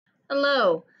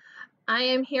Hello. I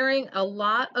am hearing a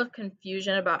lot of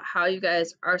confusion about how you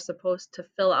guys are supposed to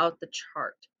fill out the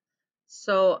chart.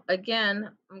 So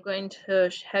again, I'm going to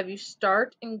have you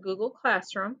start in Google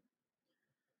Classroom.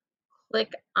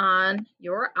 Click on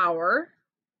your hour.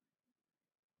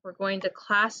 We're going to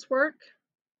classwork.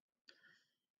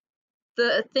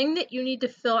 The thing that you need to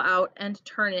fill out and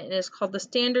turn in is called the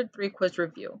Standard 3 Quiz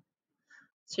Review.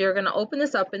 So you're going to open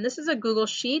this up, and this is a Google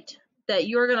Sheet that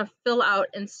you're going to fill out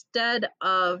instead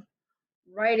of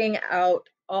writing out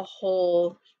a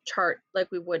whole chart like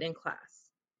we would in class.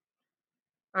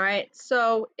 All right,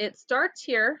 so it starts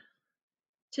here.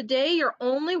 Today you're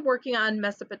only working on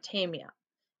Mesopotamia.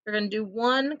 You're going to do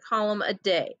one column a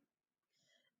day.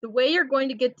 The way you're going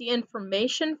to get the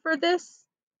information for this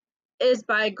is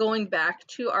by going back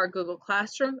to our Google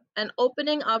Classroom and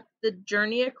opening up the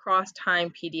Journey Across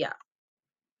Time PDF.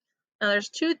 Now there's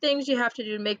two things you have to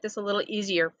do to make this a little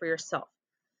easier for yourself.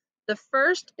 The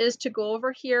first is to go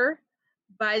over here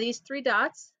by these three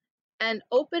dots and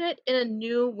open it in a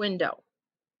new window.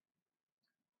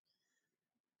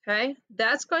 Okay,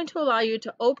 that's going to allow you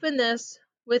to open this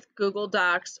with Google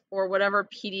Docs or whatever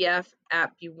PDF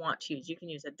app you want to use. You can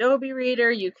use Adobe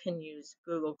Reader, you can use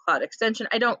Google Cloud Extension,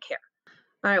 I don't care.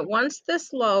 All right, once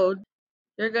this loads,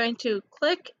 you're going to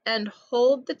click and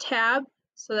hold the tab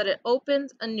so that it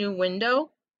opens a new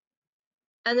window.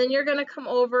 And then you're going to come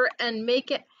over and make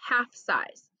it half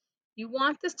size. You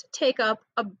want this to take up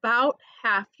about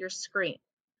half your screen.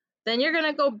 Then you're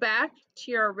going to go back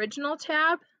to your original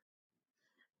tab,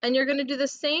 and you're going to do the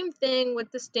same thing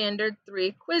with the Standard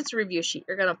 3 Quiz Review Sheet.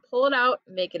 You're going to pull it out,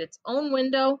 make it its own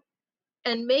window,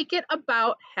 and make it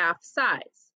about half size.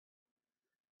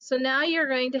 So now you're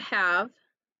going to have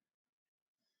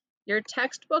your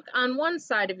textbook on one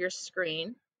side of your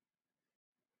screen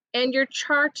and your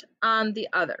chart on the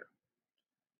other.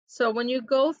 So when you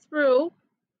go through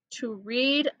to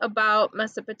read about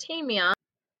Mesopotamia,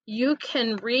 you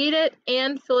can read it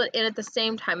and fill it in at the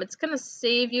same time. It's going to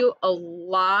save you a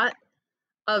lot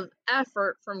of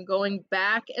effort from going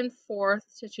back and forth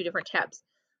to two different tabs.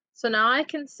 So now I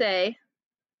can say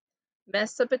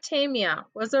Mesopotamia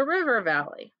was a river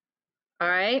valley. All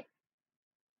right.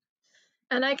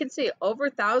 And I can see over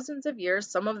thousands of years,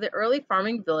 some of the early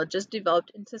farming villages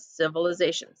developed into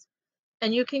civilizations.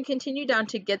 And you can continue down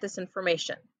to get this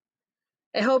information.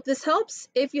 I hope this helps.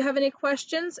 If you have any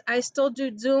questions, I still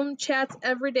do Zoom chats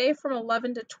every day from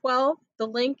 11 to 12. The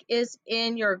link is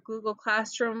in your Google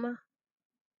Classroom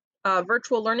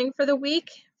virtual learning for the week.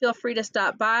 Feel free to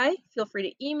stop by. Feel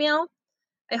free to email.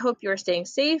 I hope you are staying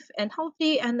safe and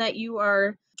healthy and that you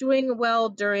are doing well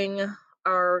during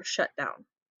our shutdown.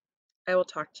 I will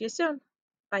talk to you soon.